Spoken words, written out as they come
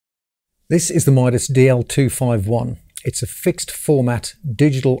This is the Midas DL251. It's a fixed format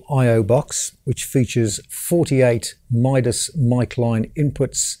digital I/O box which features 48 Midas mic line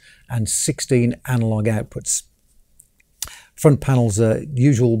inputs and 16 analog outputs. Front panels are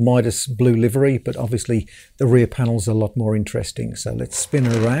usual Midas blue livery, but obviously the rear panels are a lot more interesting. So let's spin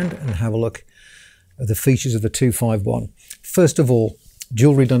it around and have a look at the features of the 251. First of all,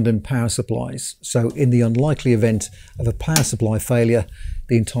 dual redundant power supplies. So in the unlikely event of a power supply failure,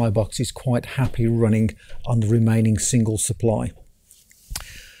 the entire box is quite happy running on the remaining single supply.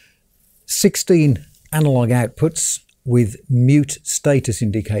 16 analog outputs with mute status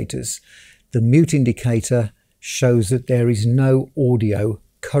indicators. The mute indicator shows that there is no audio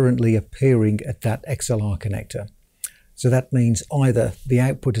currently appearing at that XLR connector. So that means either the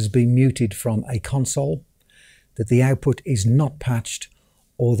output has been muted from a console, that the output is not patched,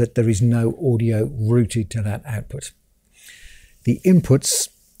 or that there is no audio routed to that output. The inputs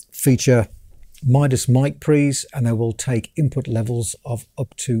feature Midas mic pre's, and they will take input levels of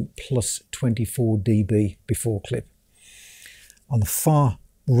up to plus 24 dB before clip. On the far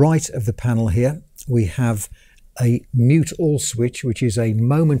right of the panel here, we have a mute all switch, which is a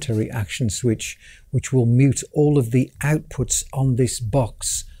momentary action switch, which will mute all of the outputs on this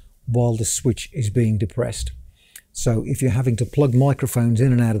box while the switch is being depressed. So if you're having to plug microphones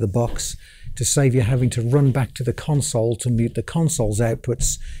in and out of the box, to save you having to run back to the console to mute the console's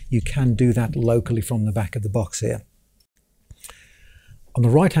outputs, you can do that locally from the back of the box here. On the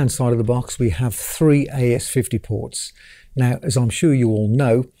right hand side of the box, we have 3 AS50 ports. Now, as I'm sure you all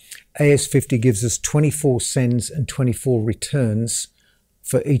know, AS50 gives us 24 sends and 24 returns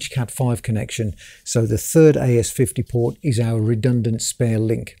for each Cat5 connection. So the third AS50 port is our redundant spare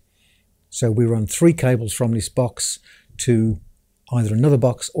link. So we run 3 cables from this box to either another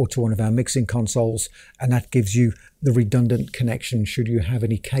box or to one of our mixing consoles, and that gives you the redundant connection should you have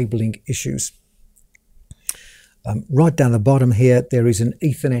any cabling issues. Right down the bottom here, there is an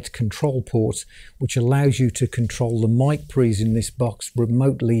Ethernet control port which allows you to control the mic pre's in this box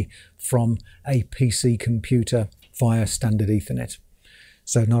remotely from a PC computer via standard Ethernet.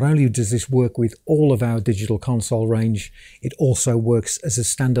 So not only does this work with all of our digital console range, it also works as a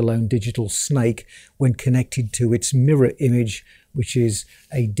standalone digital snake when connected to its mirror image, which is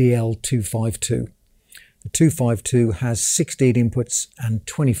a DL252. The 252 has 16 inputs and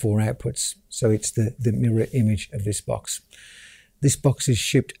 24 outputs, so it's the mirror image of this box. This box is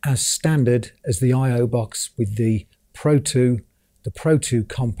shipped as standard as the I/O box with the Pro 2, the Pro 2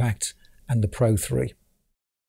 Compact and the Pro 3.